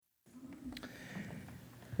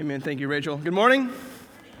Amen. Thank you, Rachel. Good morning.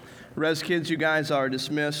 Res kids, you guys are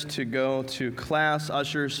dismissed to go to class.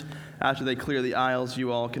 Ushers, after they clear the aisles,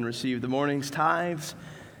 you all can receive the morning's tithes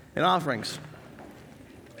and offerings.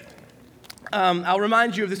 I'll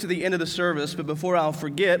remind you of this at the end of the service, but before I'll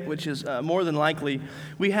forget, which is more than likely,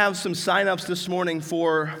 we have some sign-ups this morning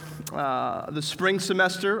for the spring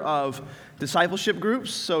semester of discipleship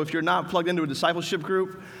groups. So if you're not plugged into a discipleship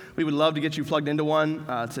group, we would love to get you plugged into one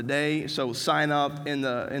today. So sign up in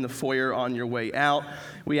the foyer on your way out.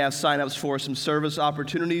 We have sign-ups for some service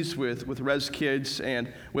opportunities with Res Kids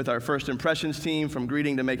and with our First Impressions team, from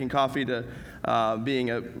greeting to making coffee to being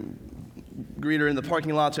a greeter in the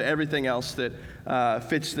parking lot to everything else that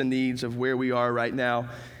fits the needs of where we are right now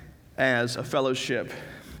as a fellowship.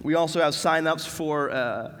 We also have sign-ups for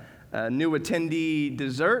a new attendee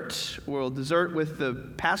dessert. We'll dessert with the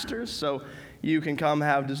pastors, so you can come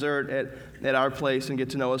have dessert at our place and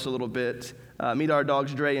get to know us a little bit. Meet our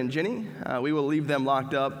dogs, Dre and Jenny. We will leave them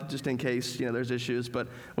locked up just in case there's issues, but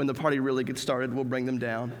when the party really gets started, we'll bring them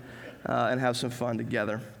down and have some fun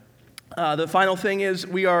together. The final thing is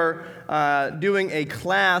we are doing a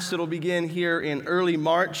class that will begin here in early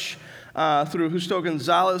March through Justo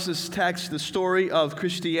Gonzalez's text, The Story of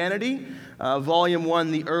Christianity, Volume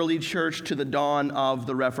 1, The Early Church to the Dawn of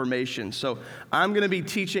the Reformation. So I'm going to be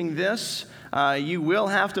teaching this. You will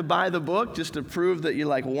have to buy the book just to prove that you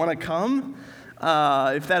want to come.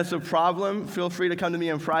 If that's a problem, feel free to come to me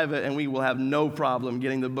in private, and we will have no problem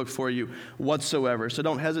getting the book for you whatsoever. So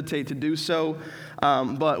don't hesitate to do so.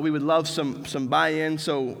 But we would love some buy-in.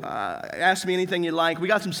 So ask me anything you like. We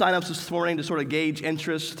got some sign-ups this morning to sort of gauge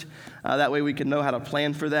interest. That way we can know how to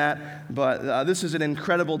plan for that. But this is an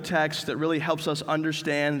incredible text that really helps us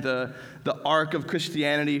understand the arc of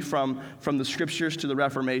Christianity from the Scriptures to the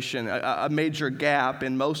Reformation, a major gap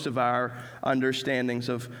in most of our understandings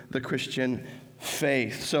of the Christian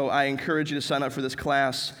faith. So I encourage you to sign up for this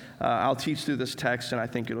class. I'll teach through this text, and I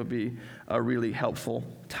think it'll be a really helpful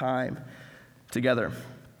time together.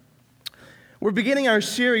 We're beginning our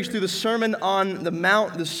series through the Sermon on the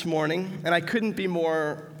Mount this morning, and I couldn't be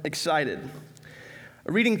more excited.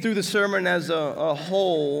 Reading through the sermon as a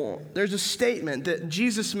whole, there's a statement that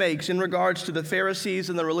Jesus makes in regards to the Pharisees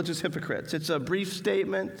and the religious hypocrites. It's a brief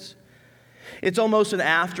statement. It's almost an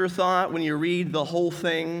afterthought when you read the whole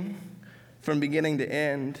thing from beginning to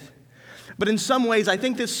end. But in some ways, I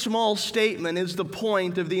think this small statement is the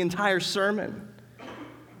point of the entire sermon.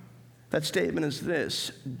 That statement is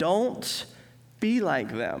this: don't be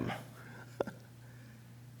like them.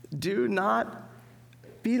 Do not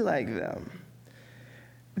be like them.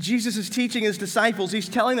 Jesus is teaching his disciples. He's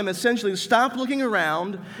telling them essentially to stop looking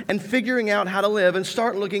around and figuring out how to live and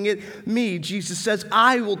start looking at me. Jesus says,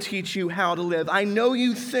 I will teach you how to live. I know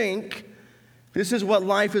you think this is what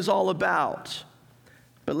life is all about,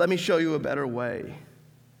 but let me show you a better way.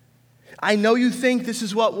 I know you think this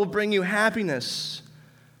is what will bring you happiness,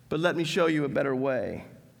 but let me show you a better way.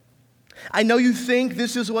 I know you think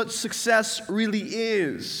this is what success really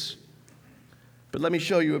is, but let me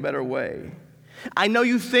show you a better way. I know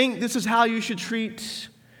you think this is how you should treat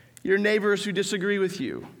your neighbors who disagree with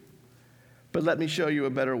you, but let me show you a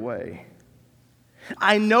better way.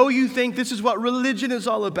 I know you think this is what religion is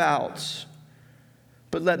all about,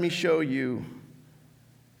 but let me show you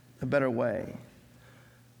a better way.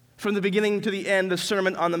 From the beginning to the end, the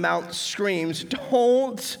Sermon on the Mount screams,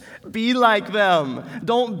 don't be like them.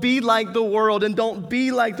 Don't be like the world, and don't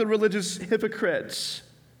be like the religious hypocrites.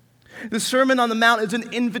 The Sermon on the Mount is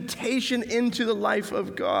an invitation into the life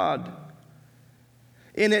of God.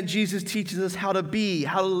 In it, Jesus teaches us how to be,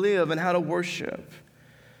 how to live, and how to worship.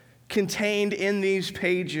 Contained in these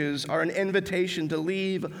pages are an invitation to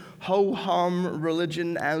leave ho-hum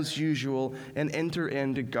religion as usual and enter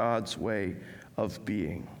into God's way of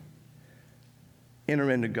being.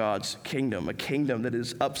 Enter into God's kingdom, a kingdom that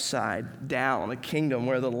is upside down, a kingdom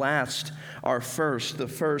where the last are first, the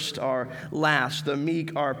first are last, the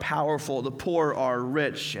meek are powerful, the poor are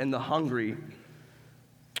rich, and the hungry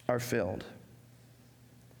are filled.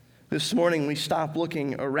 This morning, we stop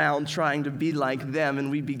looking around trying to be like them, and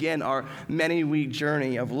we begin our many-week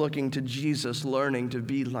journey of looking to Jesus, learning to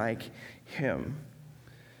be like him.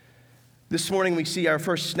 This morning, we see our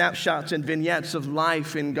first snapshots and vignettes of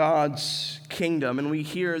life in God's kingdom, and we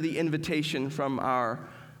hear the invitation from our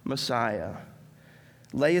Messiah.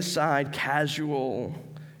 Lay aside casual,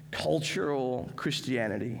 cultural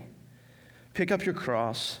Christianity. Pick up your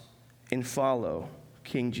cross and follow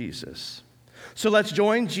King Jesus. So let's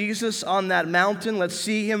join Jesus on that mountain. Let's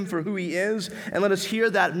see him for who he is, and let us hear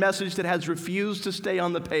that message that has refused to stay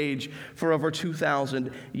on the page for over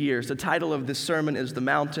 2,000 years. The title of this sermon is The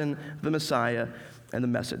Mountain, the Messiah, and the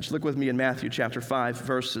message. Look with me in Matthew chapter 5,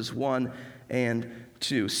 verses 1 and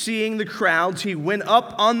 2. Seeing the crowds, he went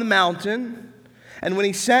up on the mountain, and when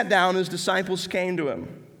he sat down, his disciples came to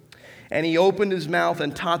him. And he opened his mouth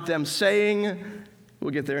and taught them, saying,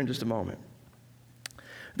 we'll get there in just a moment.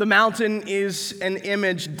 The mountain is an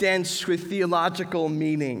image dense with theological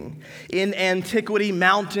meaning. In antiquity,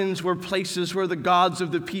 mountains were places where the gods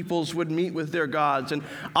of the peoples would meet with their gods and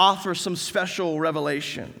offer some special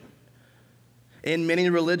revelation. In many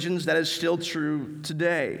religions, that is still true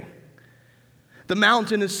today. The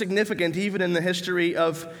mountain is significant even in the history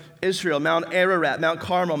of Israel. Mount Ararat, Mount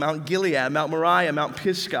Carmel, Mount Gilead, Mount Moriah, Mount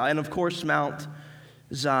Pisgah, and of course, Mount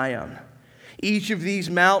Zion. Each of these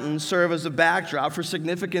mountains serve as a backdrop for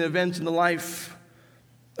significant events in the life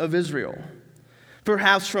of Israel.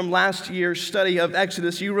 Perhaps from last year's study of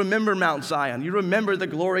Exodus, you remember Mount Zion. You remember the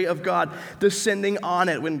glory of God descending on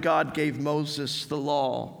it when God gave Moses the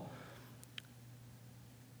law.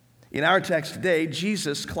 In our text today,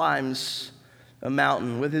 Jesus climbs a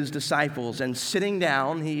mountain with his disciples, and sitting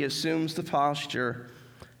down, he assumes the posture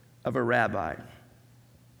of a rabbi.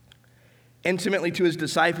 Intimately to his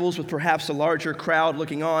disciples, with perhaps a larger crowd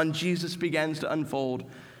looking on, Jesus begins to unfold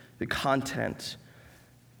the content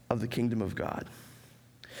of the kingdom of God.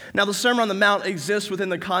 Now, the Sermon on the Mount exists within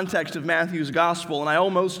the context of Matthew's gospel, and I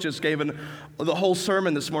almost just gave the whole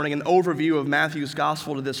sermon this morning, an overview of Matthew's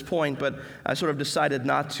gospel to this point, but I sort of decided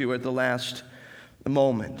not to at the last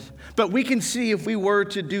moment. But we can see, if we were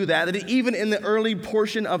to do that even in the early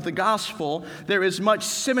portion of the gospel, there is much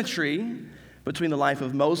symmetry between the life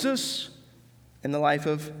of Moses and the life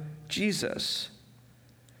of Jesus.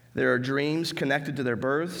 There are dreams connected to their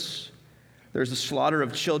births. There's the slaughter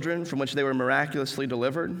of children from which they were miraculously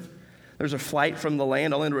delivered. There's a flight from the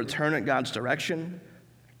land only to return at God's direction.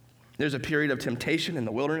 There's a period of temptation in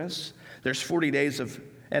the wilderness. There's 40 days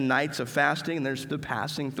and nights of fasting, and there's the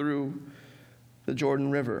passing through the Jordan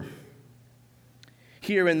River.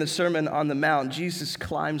 Here in the Sermon on the Mount, Jesus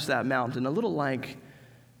climbs that mountain, a little like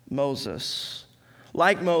Moses.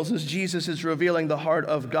 Like Moses, Jesus is revealing the heart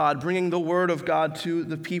of God, bringing the word of God to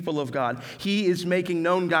the people of God. He is making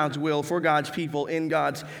known God's will for God's people in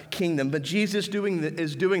God's kingdom. But Jesus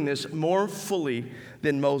is doing this more fully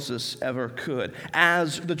than Moses ever could.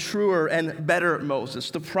 As the truer and better Moses,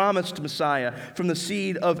 the promised Messiah from the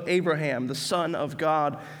seed of Abraham, the Son of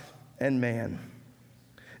God and man.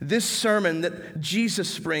 This sermon that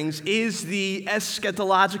Jesus brings is the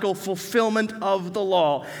eschatological fulfillment of the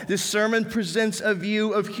law. This sermon presents a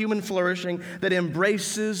view of human flourishing that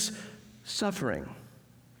embraces suffering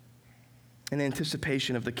in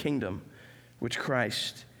anticipation of the kingdom which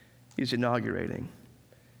Christ is inaugurating.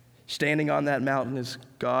 Standing on that mountain is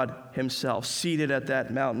God himself. Seated at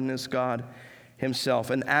that mountain is God himself.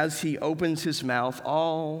 And as he opens his mouth,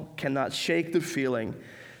 all cannot shake the feeling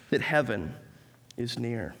that heaven is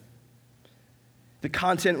near. The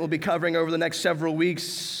content we'll be covering over the next several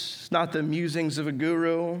weeks is not the musings of a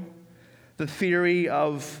guru, the theory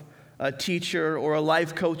of a teacher or a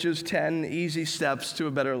life coach's 10 easy steps to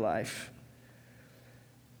a better life.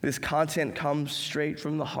 This content comes straight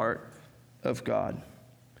from the heart of God.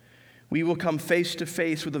 We will come face to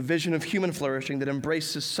face with a vision of human flourishing that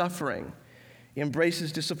embraces suffering,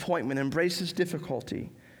 embraces disappointment, embraces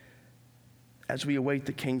difficulty as we await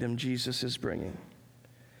the kingdom Jesus is bringing.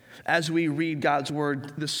 As we read God's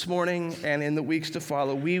word this morning and in the weeks to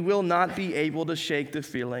follow, we will not be able to shake the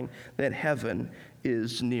feeling that heaven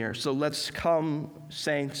is near. So let's come,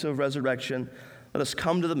 saints of resurrection, let us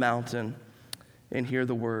come to the mountain and hear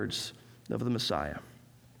the words of the Messiah.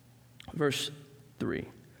 Verse 3.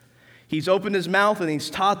 He's opened his mouth and he's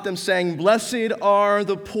taught them, saying, "Blessed are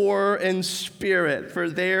the poor in spirit, for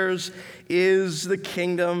theirs is the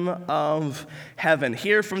kingdom of heaven."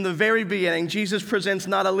 Here from the very beginning, Jesus presents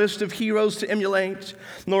not a list of heroes to emulate,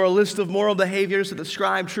 nor a list of moral behaviors that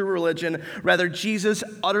describe true religion. Rather, Jesus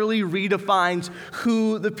utterly redefines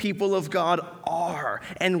who the people of God are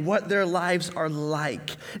and what their lives are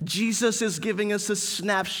like. Jesus is giving us a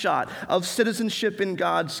snapshot of citizenship in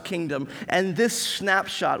God's kingdom, and this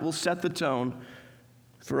snapshot will set the tone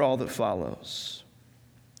for all that follows.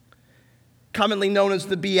 Commonly known as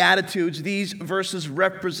the Beatitudes, these verses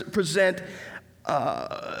present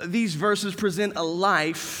a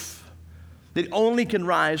life that only can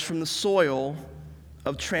rise from the soil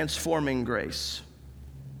of transforming grace.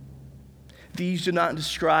 These do not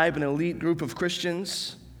describe an elite group of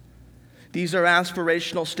Christians. These are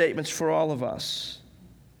aspirational statements for all of us.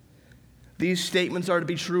 These statements are to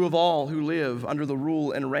be true of all who live under the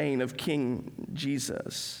rule and reign of King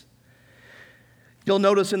Jesus. You'll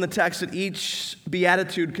notice in the text that each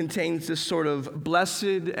beatitude contains this sort of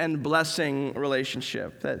blessed and blessing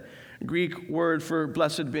relationship. That Greek word for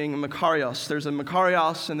blessed being makarios. There's a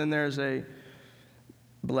makarios and then there's a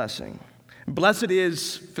blessing. Blessed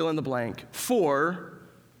is fill in the blank, for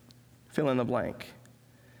fill in the blank.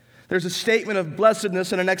 There's a statement of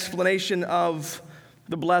blessedness and an explanation of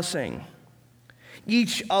the blessing.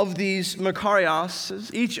 Each of these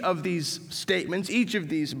makarios, each of these statements, each of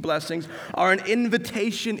these blessings are an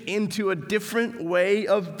invitation into a different way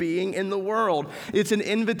of being in the world. It's an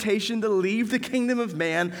invitation to leave the kingdom of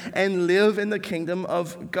man and live in the kingdom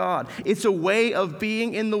of God. It's a way of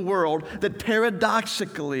being in the world that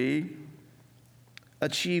paradoxically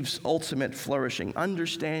achieves ultimate flourishing,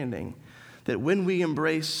 understanding that when we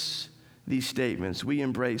embrace these statements, we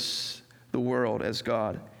embrace the world as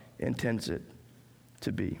God intends it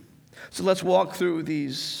to be. So let's walk through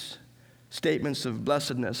these statements of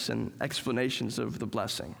blessedness and explanations of the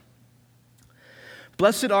blessing.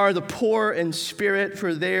 Blessed are the poor in spirit,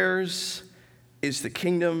 for theirs is the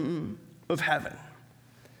kingdom of heaven.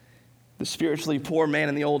 The spiritually poor man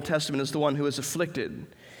in the Old Testament is the one who is afflicted.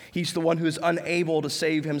 He's the one who is unable to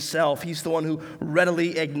save himself. He's the one who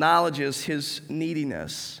readily acknowledges his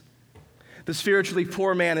neediness. The spiritually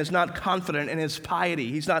poor man is not confident in his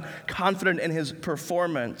piety. He's not confident in his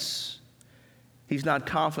performance. He's not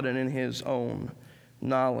confident in his own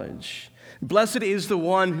knowledge. Blessed is the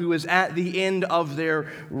one who is at the end of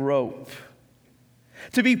their rope.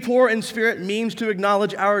 To be poor in spirit means to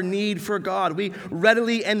acknowledge our need for God. We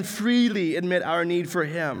readily and freely admit our need for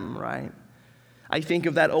Him, right? I think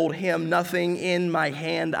of that old hymn, nothing in my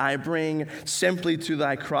hand I bring, simply to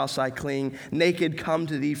thy cross I cling. Naked come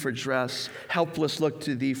to thee for dress, helpless look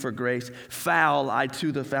to thee for grace. Foul I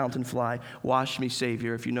to the fountain fly, wash me,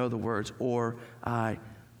 Savior, if you know the words, or I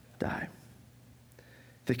die.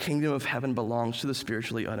 The kingdom of heaven belongs to the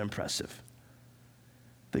spiritually unimpressive.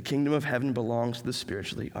 The kingdom of heaven belongs to the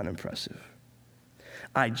spiritually unimpressive.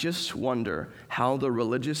 I just wonder how the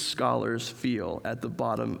religious scholars feel at the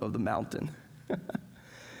bottom of the mountain.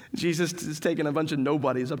 Jesus is taking a bunch of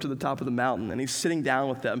nobodies up to the top of the mountain, and he's sitting down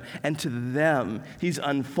with them, and to them, he's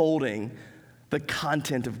unfolding the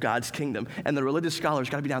content of God's kingdom. And the religious scholars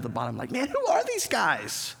got to be down at the bottom like, man, who are these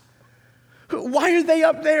guys? Why are they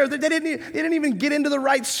up there? They didn't even get into the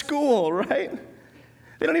right school, right?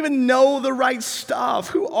 They don't even know the right stuff.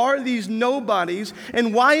 Who are these nobodies?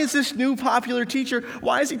 And why is this new popular teacher,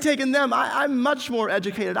 why is he taking them? I'm much more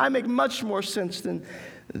educated. I make much more sense than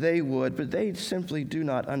they would, but they simply do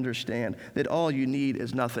not understand that all you need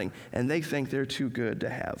is nothing, and they think they're too good to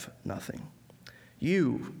have nothing.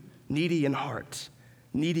 You, needy in heart,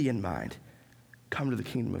 needy in mind, come to the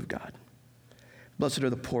kingdom of God. Blessed are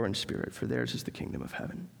the poor in spirit, for theirs is the kingdom of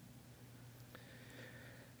heaven.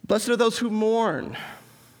 Blessed are those who mourn,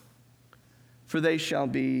 for they shall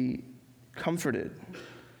be comforted.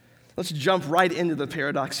 Let's jump right into the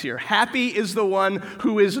paradox here. Happy is the one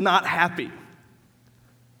who is not happy.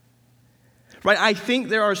 Right, I think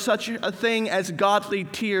there are such a thing as godly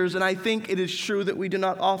tears, and I think it is true that we do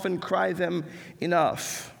not often cry them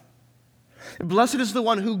enough. Blessed is the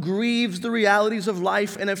one who grieves the realities of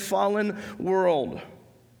life in a fallen world.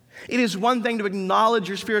 It is one thing to acknowledge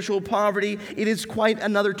your spiritual poverty. It is quite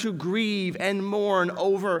another to grieve and mourn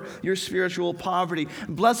over your spiritual poverty.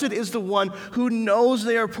 Blessed is the one who knows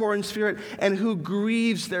they are poor in spirit and who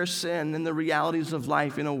grieves their sin and the realities of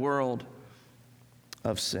life in a world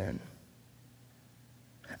of sin.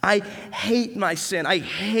 I hate my sin. I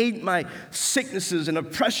hate my sicknesses and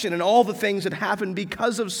oppression and all the things that happen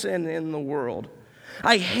because of sin in the world.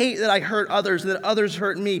 I hate that I hurt others, that others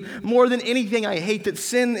hurt me. More than anything, I hate that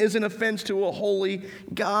sin is an offense to a holy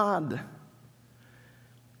God.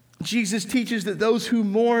 Jesus teaches that those who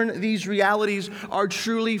mourn these realities are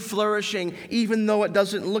truly flourishing, even though it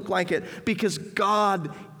doesn't look like it, because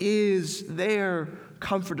God is their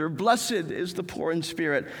comforter. Blessed is the poor in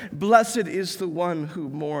spirit. Blessed is the one who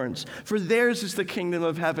mourns. For theirs is the kingdom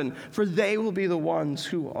of heaven. For they will be the ones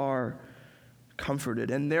who are comforted.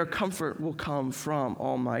 And their comfort will come from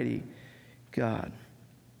Almighty God.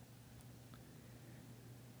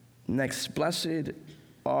 Next, blessed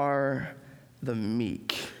are the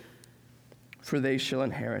meek, for they shall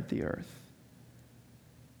inherit the earth.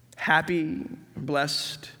 Happy,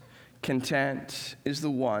 blessed, content is the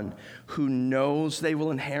one who knows they will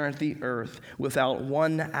inherit the earth without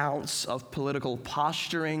 1 ounce of political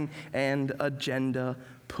posturing and agenda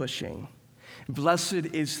pushing. Blessed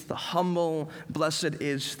is the humble, blessed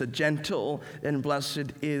is the gentle, and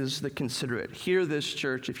blessed is the considerate. Hear this,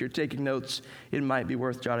 church. If you're taking notes, it might be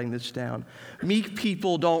worth jotting this down. Meek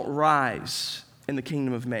people don't rise in the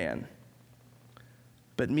kingdom of man.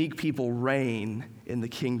 but meek people reign in the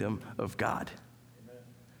kingdom of God.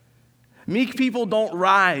 Meek people don't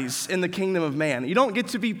rise in the kingdom of man. You don't get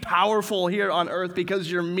to be powerful here on earth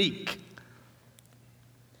because you're meek.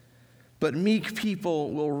 But meek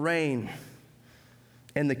people will reign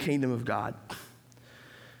in the kingdom of God.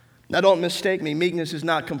 Now, don't mistake me. Meekness is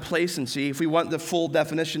not complacency. If we want the full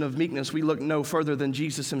definition of meekness, we look no further than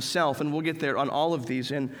Jesus himself, and we'll get there on all of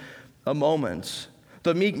these in a moment.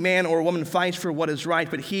 The meek man or woman fights for what is right,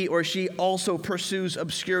 but he or she also pursues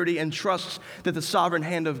obscurity and trusts that the sovereign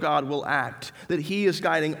hand of God will act, that he is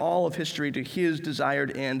guiding all of history to his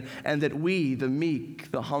desired end, and that we, the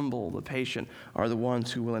meek, the humble, the patient, are the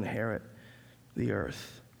ones who will inherit the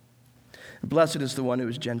earth. Blessed is the one who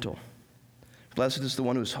is gentle. Blessed is the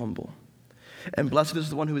one who is humble. And blessed is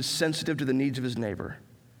the one who is sensitive to the needs of his neighbor,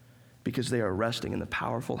 because they are resting in the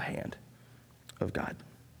powerful hand of God.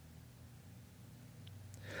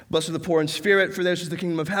 Blessed are the poor in spirit, for theirs is the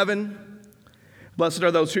kingdom of heaven. Blessed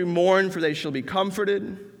are those who mourn, for they shall be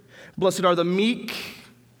comforted. Blessed are the meek,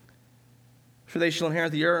 for they shall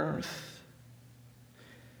inherit the earth.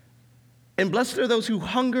 And blessed are those who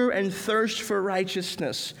hunger and thirst for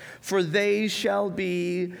righteousness, for they shall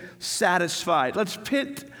be satisfied. Let's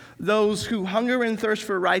pit those who hunger and thirst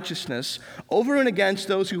for righteousness over and against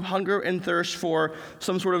those who hunger and thirst for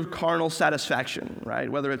some sort of carnal satisfaction,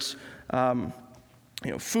 right? Whether it's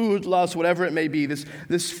food, lust, whatever it may be,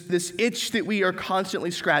 this itch that we are constantly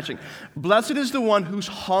scratching. Blessed is the one who's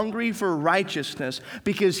hungry for righteousness,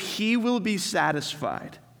 because he will be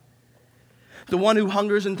satisfied. The one who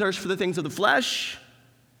hungers and thirsts for the things of the flesh,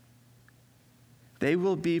 they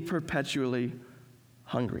will be perpetually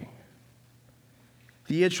hungry.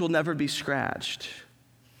 The itch will never be scratched.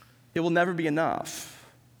 It will never be enough.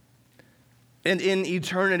 And in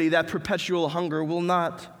eternity, that perpetual hunger will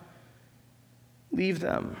not leave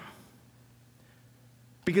them.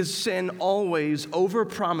 Because sin always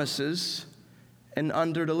overpromises and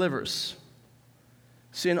underdelivers.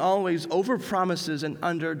 Sin always overpromises and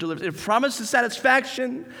underdelivers. It promises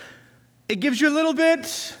satisfaction. It gives you a little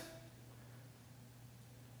bit,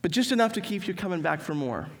 but just enough to keep you coming back for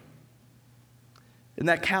more. And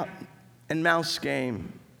that cat and mouse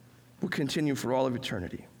game will continue for all of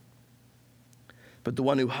eternity. But the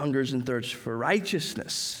one who hungers and thirsts for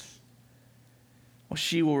righteousness, well,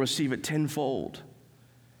 she will receive it tenfold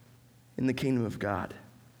in the kingdom of God.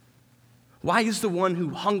 Why is the one who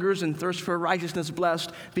hungers and thirsts for righteousness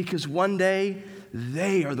blessed? Because one day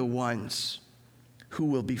they are the ones who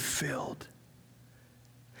will be filled.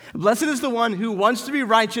 Blessed is the one who wants to be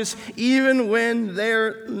righteous even when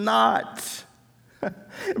they're not.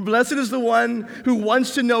 Blessed is the one who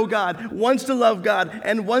wants to know God, wants to love God,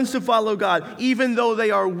 and wants to follow God, even though they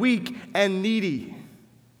are weak and needy.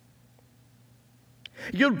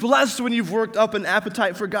 You're blessed when you've worked up an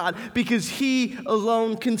appetite for God, because he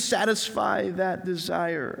alone can satisfy that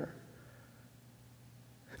desire.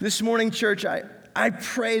 This morning, church, I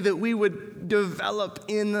pray that we would develop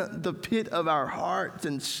in the pit of our hearts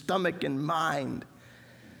and stomach and mind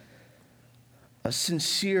a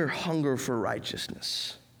sincere hunger for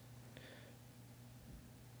righteousness.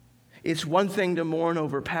 It's one thing to mourn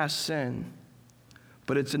over past sin,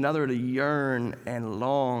 but it's another to yearn and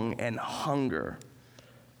long and hunger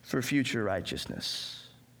for future righteousness.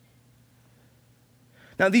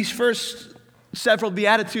 Now, these first several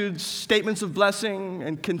Beatitudes, statements of blessing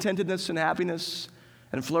and contentedness and happiness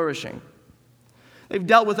and flourishing, they've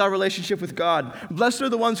dealt with our relationship with God. Blessed are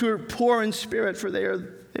the ones who are poor in spirit, for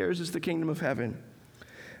theirs is the kingdom of heaven.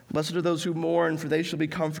 Blessed are those who mourn, for they shall be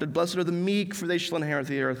comforted. Blessed are the meek, for they shall inherit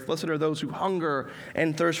the earth. Blessed are those who hunger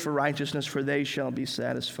and thirst for righteousness, for they shall be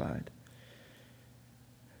satisfied.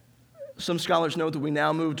 Some scholars note that we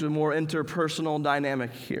now move to a more interpersonal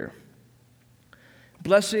dynamic here.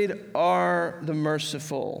 Blessed are the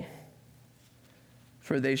merciful,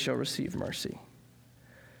 for they shall receive mercy.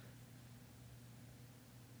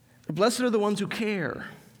 Blessed are the ones who care,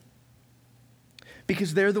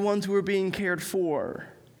 because they're the ones who are being cared for.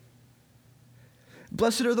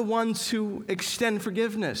 Blessed are the ones who extend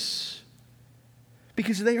forgiveness,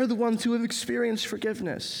 because they are the ones who have experienced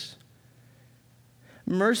forgiveness.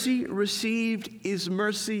 Mercy received is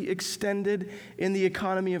mercy extended in the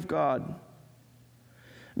economy of God.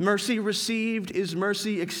 Mercy received is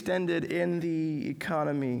mercy extended in the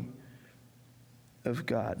economy of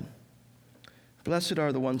God. Blessed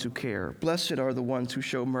are the ones who care. Blessed are the ones who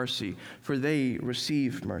show mercy, for they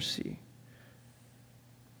receive mercy.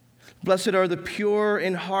 Blessed are the pure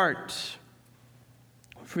in heart,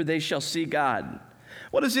 for they shall see God.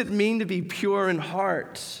 What does it mean to be pure in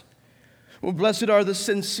heart? Well, blessed are the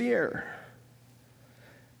sincere,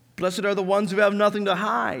 Blessed are the ones who have nothing to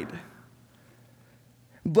hide.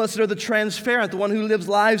 Blessed are the transparent, the one who lives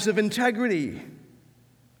lives of integrity.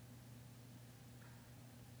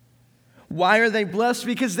 Why are they blessed?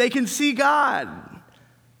 Because they can see God.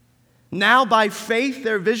 Now, by faith,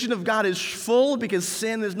 their vision of God is full because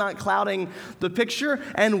sin is not clouding the picture.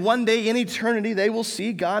 And one day in eternity, they will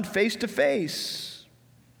see God face to face.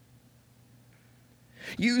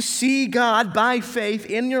 You see God by faith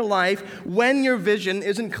in your life when your vision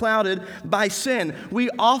isn't clouded by sin. We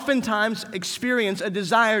oftentimes experience a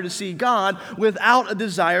desire to see God without a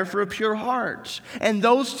desire for a pure heart. And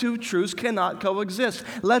those two truths cannot coexist.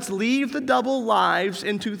 Let's leave the double lives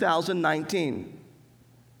in 2019.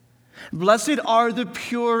 Blessed are the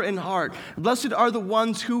pure in heart. Blessed are the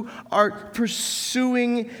ones who are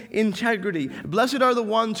pursuing integrity. Blessed are the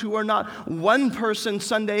ones who are not one person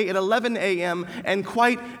Sunday at 11 a.m. and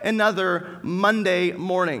quite another Monday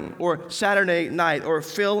morning or Saturday night or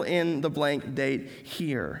fill in the blank date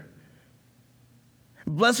here.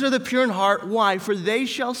 Blessed are the pure in heart. Why? For they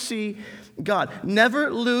shall see God. Never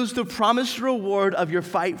lose the promised reward of your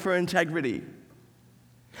fight for integrity.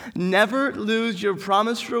 Never lose your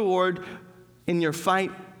promised reward in your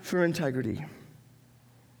fight for integrity.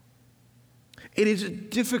 It is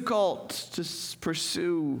difficult to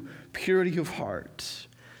pursue purity of heart.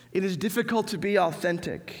 It is difficult to be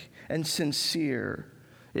authentic and sincere.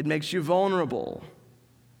 It makes you vulnerable,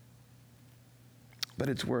 but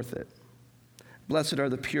it's worth it. Blessed are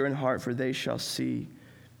the pure in heart, for they shall see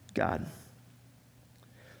God.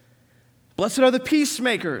 Blessed are the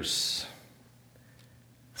peacemakers,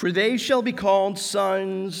 for they shall be called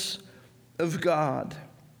sons of God.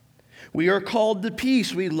 We are called to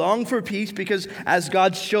peace. We long for peace because as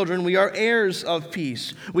God's children, we are heirs of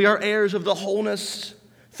peace. We are heirs of the wholeness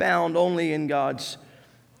found only in God's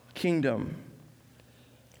kingdom.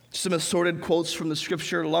 Some assorted quotes from the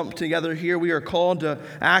scripture lumped together here. We are called to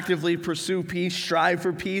actively pursue peace, strive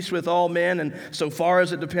for peace with all men, and so far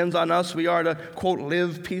as it depends on us, we are to, quote,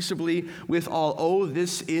 live peaceably with all. Oh,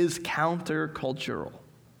 this is countercultural.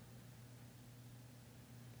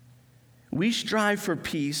 We strive for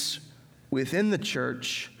peace within the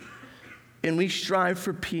church, and we strive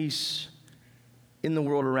for peace in the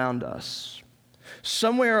world around us.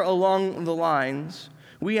 Somewhere along the lines,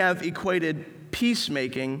 we have equated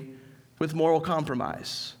peacemaking with moral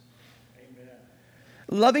compromise. Amen.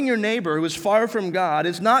 Loving your neighbor who is far from God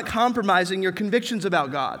is not compromising your convictions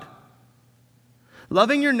about God.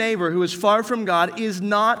 Loving your neighbor who is far from God is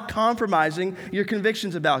not compromising your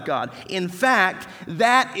convictions about God. In fact,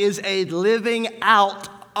 that is a living out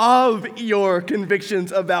of your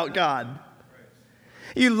convictions about God.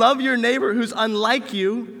 You love your neighbor who's unlike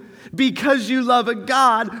you because you love a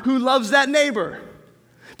God who loves that neighbor.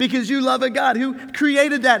 Because you love a God who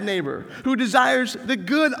created that neighbor, who desires the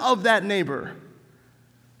good of that neighbor.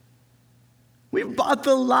 We've bought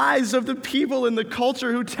the lies of the people in the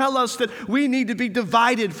culture who tell us that we need to be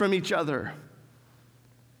divided from each other.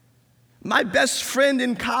 My best friend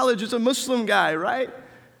in college is a Muslim guy, right?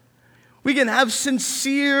 We can have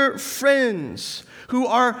sincere friends who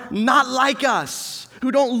are not like us,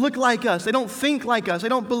 who don't look like us, they don't think like us, they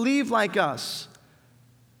don't believe like us.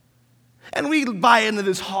 And we buy into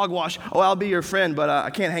this hogwash. Oh, I'll be your friend, but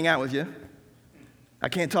I can't hang out with you. I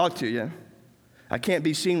can't talk to you. I can't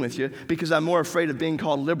be seen with you because I'm more afraid of being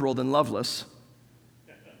called liberal than loveless.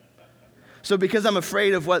 So because I'm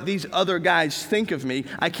afraid of what these other guys think of me,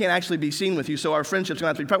 I can't actually be seen with you, so our friendship's going to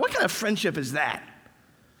have to be private. What kind of friendship is that?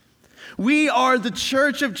 We are the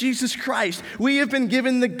church of Jesus Christ. We have been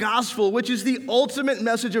given the gospel, which is the ultimate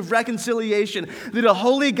message of reconciliation, that a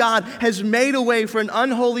holy God has made a way for an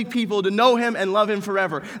unholy people to know him and love him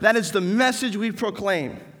forever. That is the message we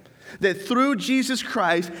proclaim. That through Jesus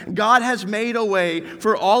Christ, God has made a way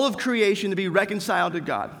for all of creation to be reconciled to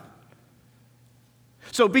God.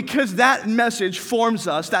 So because that message forms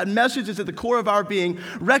us, that message is at the core of our being,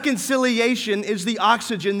 reconciliation is the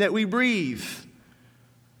oxygen that we breathe.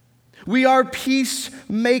 We are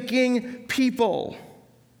peacemaking people.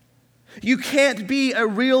 You can't be a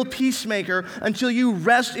real peacemaker until you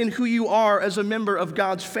rest in who you are as a member of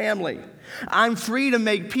God's family. I'm free to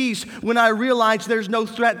make peace when I realize there's no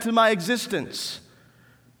threat to my existence.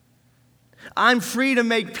 I'm free to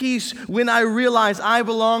make peace when I realize I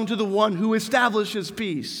belong to the one who establishes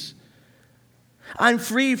peace. I'm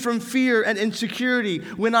free from fear and insecurity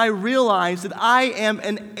when I realize that I am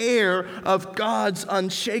an heir of God's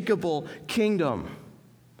unshakable kingdom.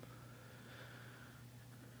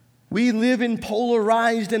 We live in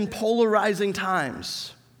polarized and polarizing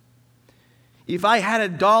times. If I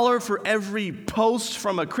had $1 for every post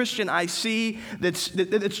from a Christian I see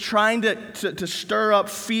that's trying to stir up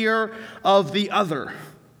fear of the other,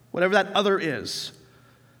 whatever that other is,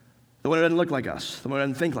 the one who doesn't look like us, the one who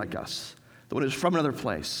doesn't think like us, the one who's from another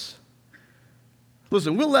place.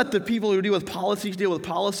 Listen, we'll let the people who deal with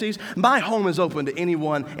policies. My home is open to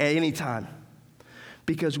anyone at any time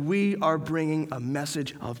because we are bringing a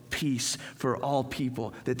message of peace for all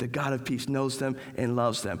people, that the God of peace knows them and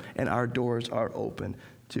loves them, and our doors are open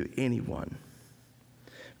to anyone.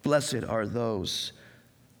 Blessed are those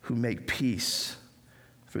who make peace,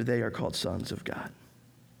 for they are called sons of God.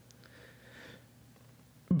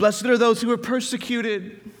 Blessed are those who are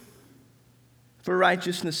persecuted for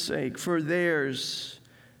righteousness' sake, for theirs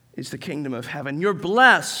is the kingdom of heaven. You're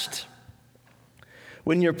blessed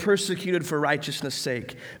when you're persecuted for righteousness'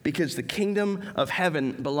 sake, because the kingdom of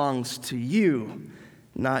heaven belongs to you,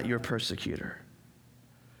 not your persecutor.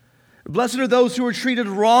 Blessed are those who are treated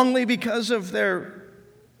wrongly because of their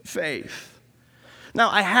faith. Now,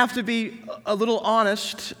 I have to be a little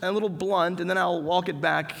honest, a little blunt, and then I'll walk it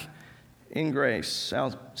back in grace.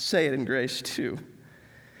 I'll say it in grace too.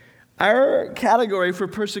 Our category for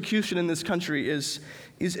persecution in this country is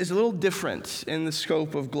a little different in the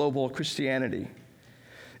scope of global Christianity.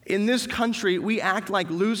 In this country, we act like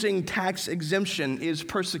losing tax exemption is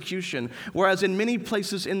persecution, whereas in many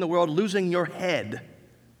places in the world, losing your head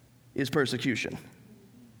is persecution.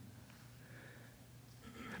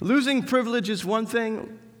 Losing privilege is one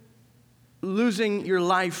thing, losing your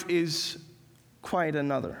life is quite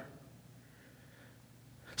another.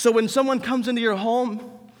 So when someone comes into your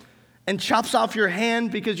home and chops off your hand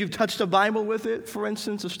because you've touched a Bible with it, for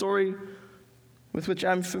instance, a story with which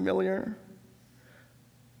I'm familiar,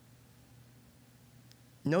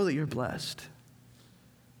 know that you're blessed.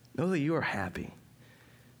 Know that you are happy,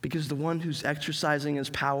 because the one who's exercising his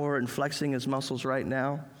power and flexing his muscles right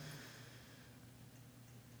now,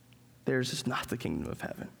 theirs is not the kingdom of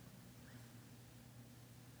heaven.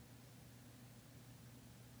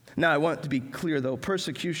 Now, I want to be clear, though.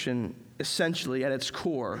 Persecution, essentially, at its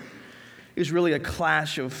core, is really a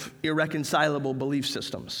clash of irreconcilable belief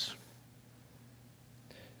systems.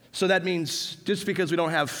 So that means just because we don't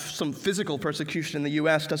have some physical persecution in the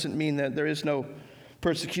U.S. doesn't mean that there is no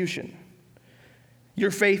persecution.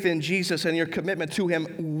 Your faith in Jesus and your commitment to him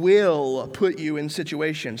will put you in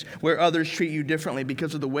situations where others treat you differently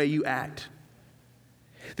because of the way you act.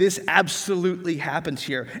 This absolutely happens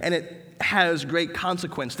here, and it has great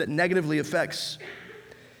consequence that negatively affects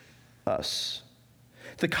us.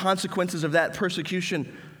 The consequences of that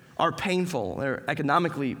persecution are painful. They're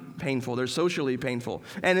economically painful. They're socially painful.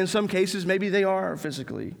 And in some cases, maybe they are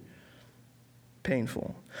physically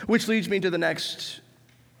painful. Which leads me to the next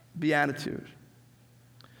beatitude.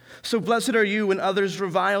 So blessed are you when others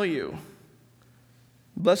revile you.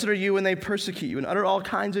 Blessed are you when they persecute you and utter all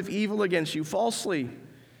kinds of evil against you falsely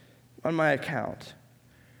on my account.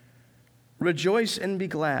 Rejoice and be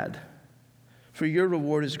glad, for your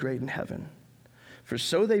reward is great in heaven. For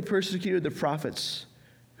so they persecuted the prophets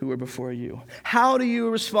who were before you. How do you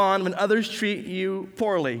respond when others treat you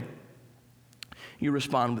poorly? You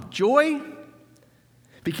respond with joy,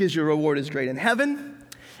 because your reward is great in heaven,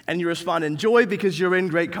 and you respond in joy because you're in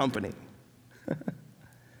great company.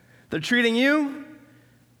 They're treating you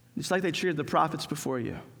just like they treated the prophets before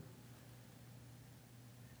you.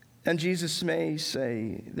 And Jesus may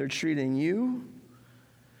say, they're treating you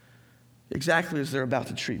exactly as they're about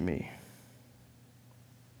to treat me.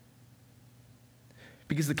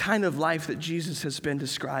 Because the kind of life that Jesus has been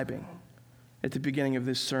describing at the beginning of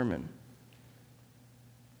this sermon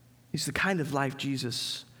is the kind of life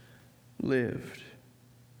Jesus lived.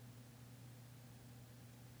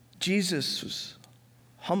 Jesus was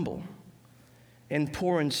humble and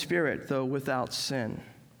poor in spirit, though without sin.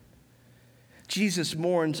 Jesus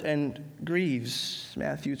mourns and grieves,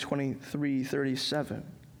 Matthew 23:37.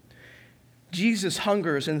 Jesus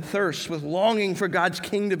hungers and thirsts with longing for God's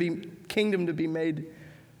kingdom to be made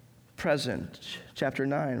present, chapter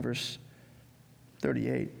 9, verse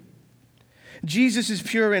 38. Jesus is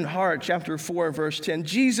pure in heart, chapter 4, verse 10.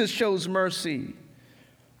 Jesus shows mercy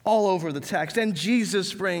all over the text, and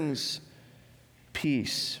Jesus brings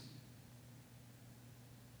peace.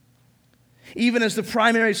 Even as the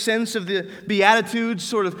primary sense of the Beatitudes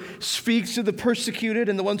sort of speaks to the persecuted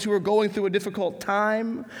and the ones who are going through a difficult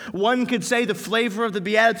time, one could say the flavor of the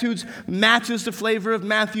Beatitudes matches the flavor of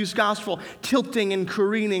Matthew's gospel, tilting and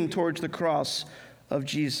careening towards the cross of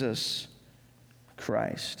Jesus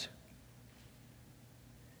Christ.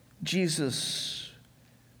 Jesus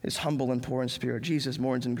is humble and poor in spirit. Jesus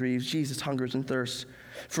mourns and grieves. Jesus hungers and thirsts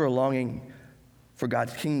for a longing for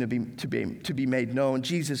God's kingdom to be made known.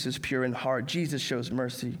 Jesus is pure in heart. Jesus shows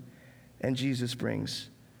mercy, and Jesus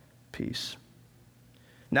brings peace.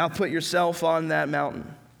 Now put yourself on that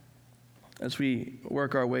mountain as we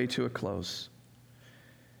work our way to a close.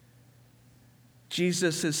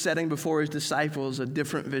 Jesus is setting before his disciples a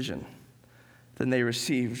different vision than they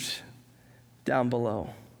received down below.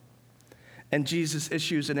 And Jesus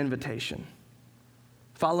issues an invitation.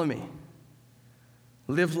 Follow me.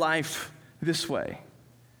 Live life this way.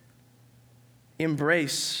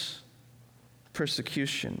 Embrace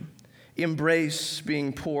persecution. Embrace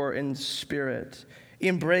being poor in spirit.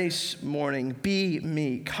 Embrace mourning. Be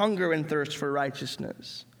meek. Hunger and thirst for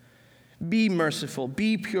righteousness. Be merciful.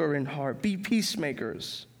 Be pure in heart. Be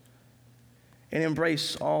peacemakers. And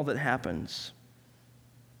embrace all that happens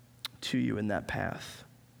to you in that path.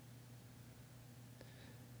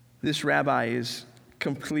 This rabbi is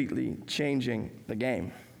completely changing the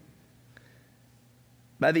game.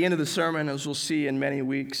 By the end of the sermon, as we'll see in many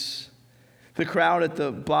weeks, the crowd at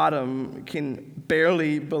the bottom can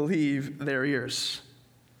barely believe their ears.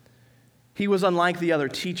 He was unlike the other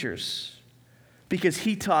teachers because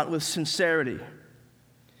he taught with sincerity.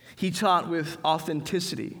 He taught with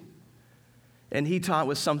authenticity. And he taught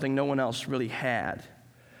with something no one else really had: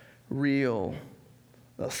 real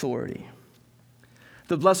authority.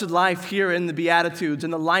 The blessed life here in the Beatitudes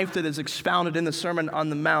and the life that is expounded in the Sermon on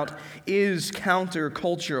the Mount is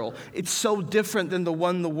countercultural. It's so different than the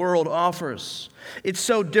one the world offers. It's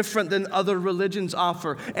so different than other religions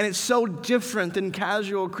offer. And it's so different than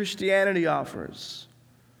casual Christianity offers.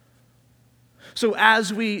 So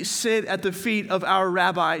as we sit at the feet of our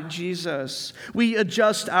Rabbi Jesus, we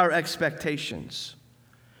adjust our expectations.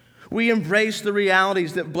 We embrace the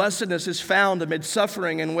realities that blessedness is found amid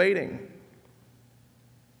suffering and waiting.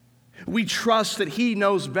 We trust that he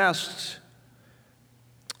knows best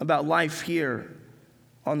about life here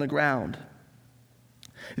on the ground.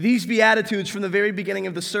 These Beatitudes from the very beginning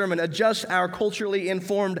of the sermon adjust our culturally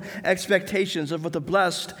informed expectations of what the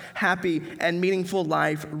blessed, happy, and meaningful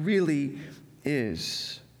life really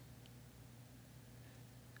is.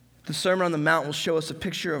 The Sermon on the Mount will show us a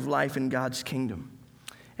picture of life in God's kingdom,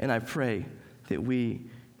 and I pray that we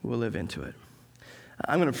will live into it.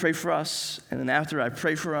 I'm going to pray for us, and then after I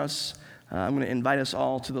pray for us, I'm going to invite us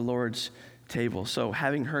all to the Lord's table. So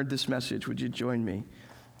having heard this message, would you join me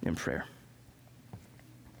in prayer?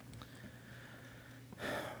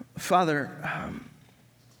 Father,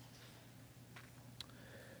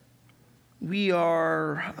 we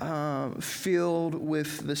are filled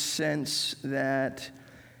with the sense that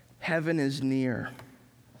heaven is near,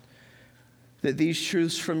 that these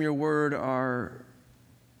truths from your word are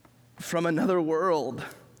from another world.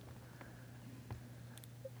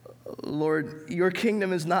 Lord, your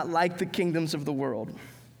kingdom is not like the kingdoms of the world.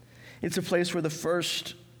 It's a place where the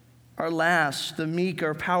first are last, the meek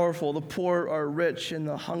are powerful, the poor are rich, and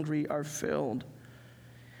the hungry are filled.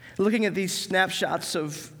 Looking at these snapshots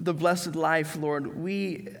of the blessed life, Lord,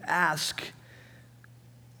 we ask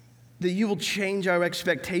that you will change our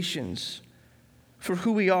expectations for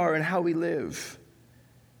who we are and how we live.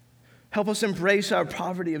 Help us embrace our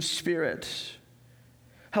poverty of spirit.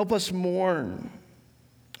 Help us mourn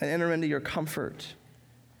and enter into your comfort.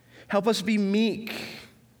 Help us be meek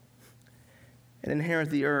and inherit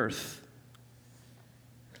the earth.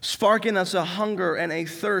 Spark in us a hunger and a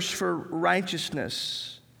thirst for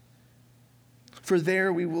righteousness, for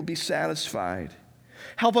there we will be satisfied.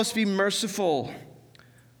 Help us be merciful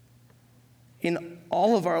in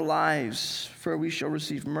all of our lives, for we shall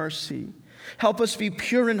receive mercy. Help us be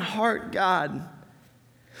pure in heart, God.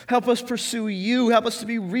 Help us pursue you. Help us to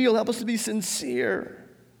be real. Help us to be sincere.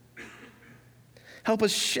 Help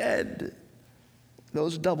us shed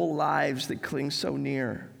those double lives that cling so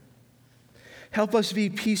near. Help us be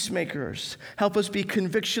peacemakers. Help us be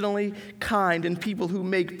convictionally kind and people who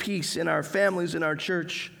make peace in our families, in our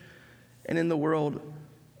church, and in the world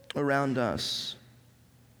around us.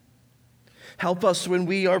 Help us when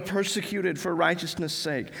we are persecuted for righteousness'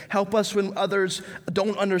 sake. Help us when others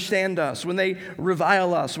don't understand us, when they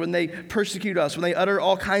revile us, when they persecute us, when they utter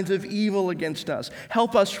all kinds of evil against us.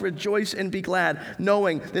 Help us rejoice and be glad,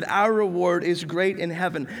 knowing that our reward is great in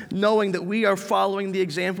heaven, knowing that we are following the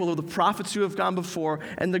example of the prophets who have gone before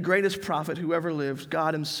and the greatest prophet who ever lived,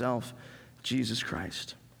 God himself, Jesus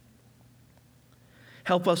Christ.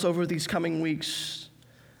 Help us over these coming weeks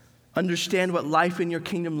understand what life in your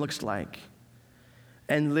kingdom looks like,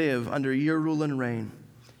 and live under your rule and reign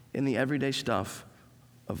in the everyday stuff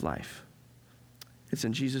of life. It's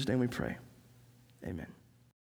in Jesus' name we pray. Amen.